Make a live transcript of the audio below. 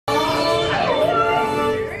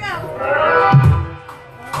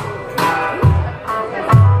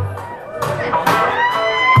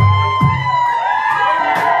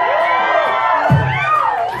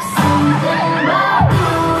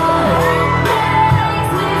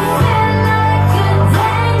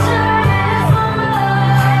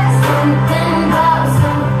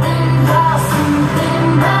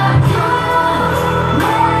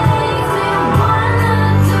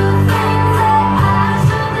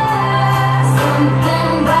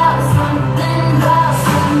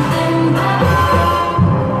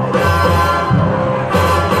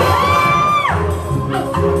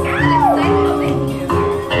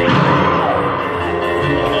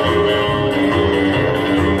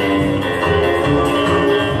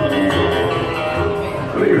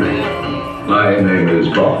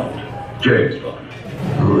Bond. James Bond.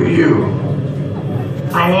 Who are you?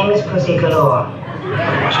 My name is Pussy Galore.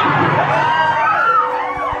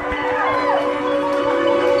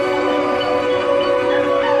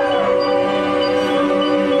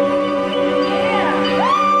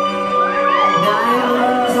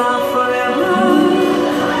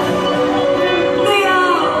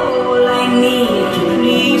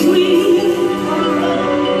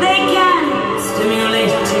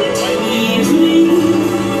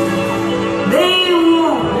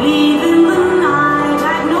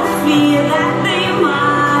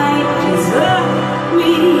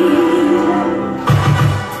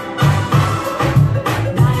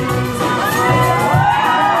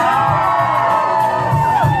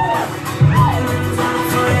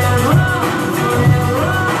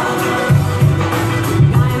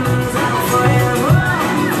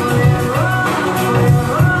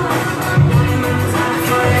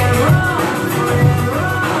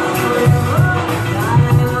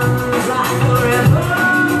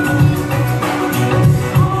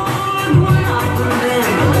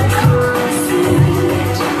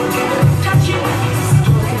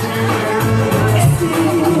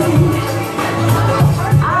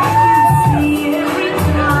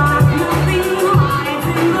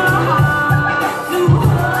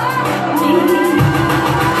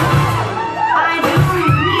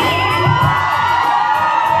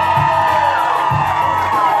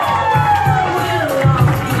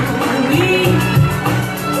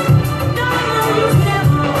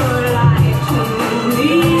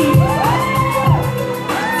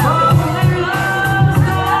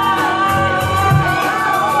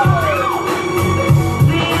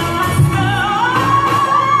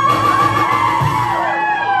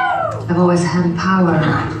 I've always had power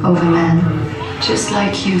over men, just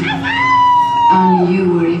like you. Only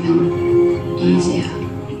you were even easier.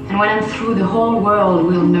 And when I'm through, the whole world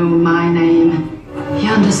will know my name. You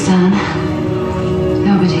understand?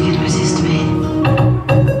 Nobody can resist me.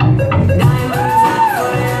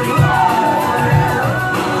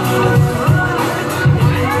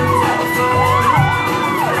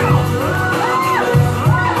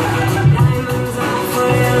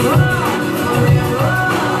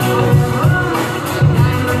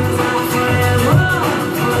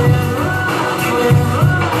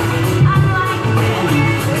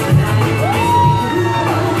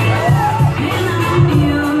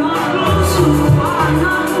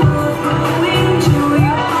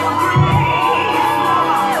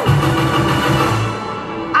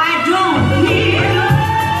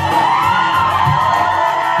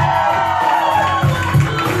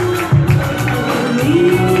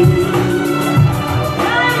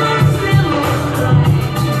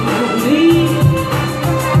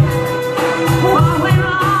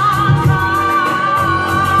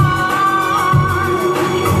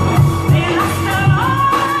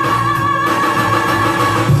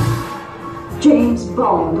 James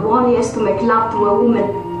Bond, the one who has to make love to a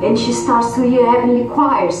woman and she starts to hear heavenly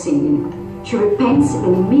choir singing. She repents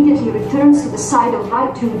and immediately returns to the side of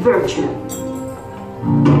right and virtue.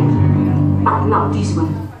 But not this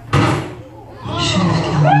one. Should have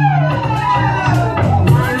killed me.